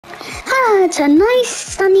It's a nice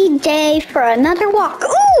sunny day for another walk.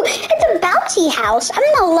 Ooh, it's a bouncy house. I'm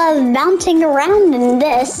gonna love bouncing around in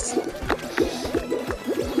this.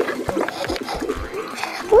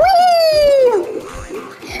 Whee!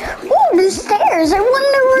 Ooh, the stairs. I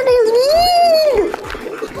wonder where they lead.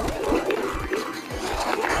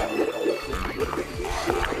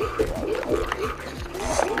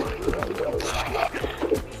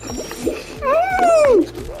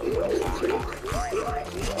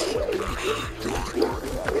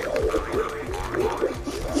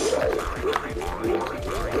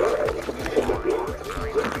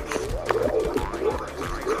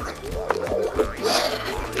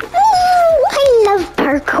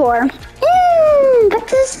 Parkour. But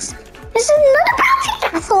this is another bouncy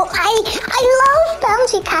castle. I love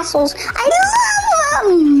bouncy castles. I love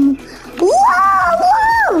them. Love.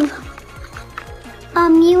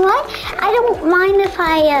 You know what? I don't mind if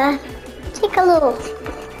I take a little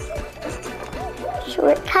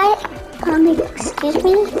shortcut. Excuse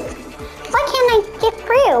me. Why can't I get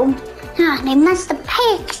through? They must have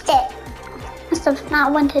fixed it. Must have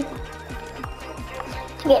not wanted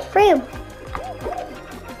to get through.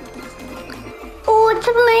 Oh, it's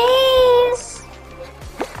a maze!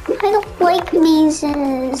 I don't like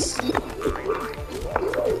mazes.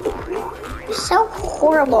 They're so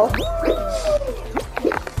horrible.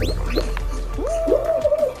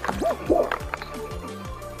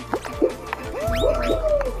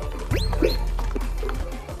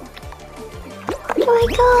 Where do I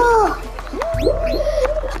go?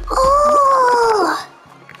 Oh!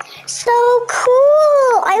 So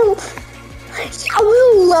cool! I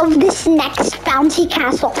will love this next bouncy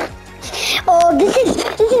castle. Oh, this is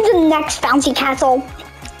the next bouncy castle,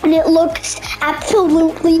 and it looks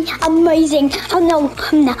absolutely amazing. Oh no,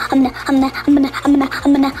 I'm gonna.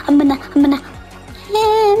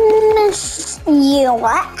 You know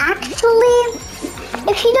what? Actually,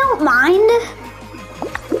 if you don't mind,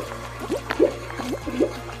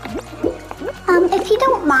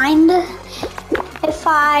 if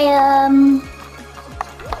I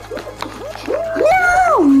No!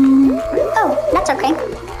 Oh, that's okay.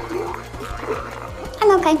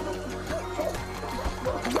 I'm okay.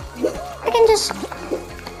 I can just...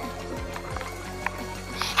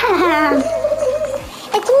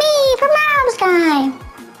 It's me from Mobs Guy!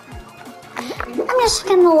 I'm just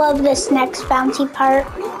gonna love this next bouncy part.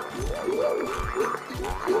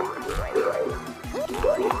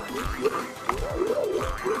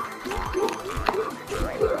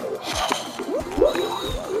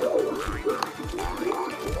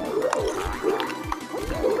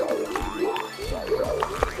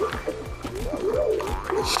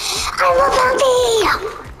 I love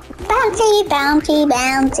bouncy!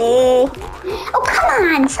 Bouncy. Oh,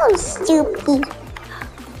 come on, so stupid.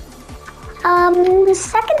 The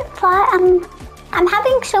second thought, I'm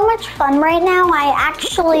having so much fun right now. I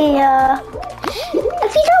actually,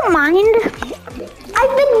 if you don't mind,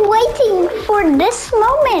 I've been waiting for this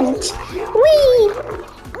moment.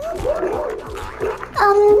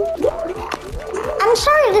 I'm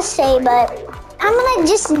sorry to say, but I'm gonna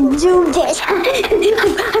just do this.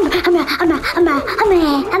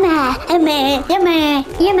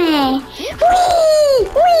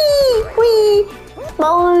 Wee.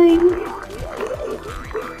 Boing.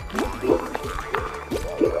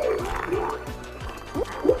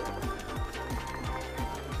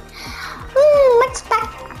 What's back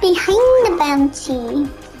behind the bouncy?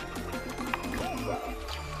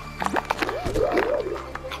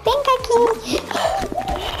 I think I can...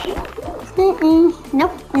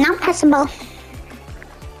 Nope, not possible.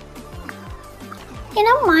 You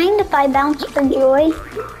don't mind if I bounce for joy?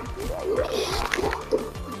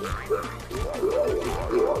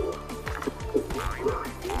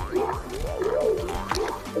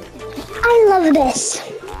 I love this.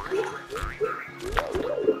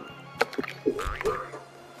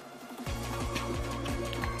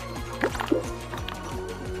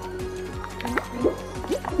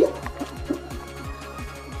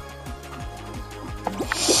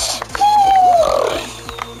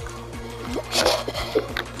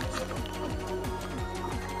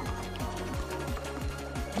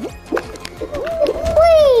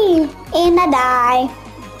 And I die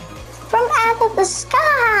from out of the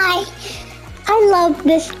sky. I love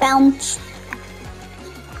this bounce.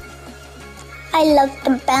 I love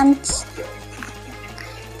the bounce.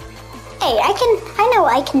 Hey, I know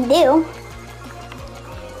what I can do.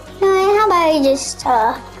 How about I just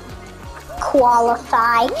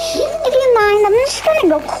qualify? If you mind, I'm just gonna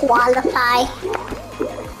go qualify.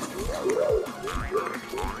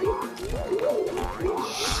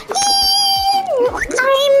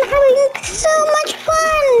 I'm having so much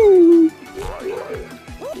fun!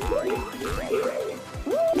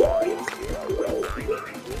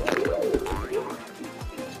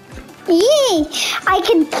 Yay! I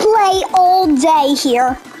can play all day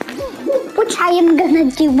here, which I am gonna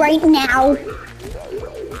do right now.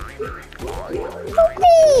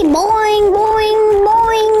 Okay, boing, boing,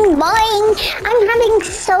 boing, boing. I'm having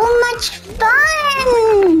so much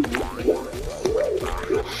fun.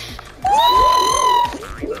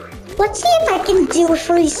 Let's see if I can do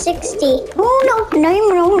 360. Oh, no, no,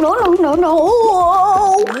 no, no, no, no,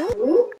 no.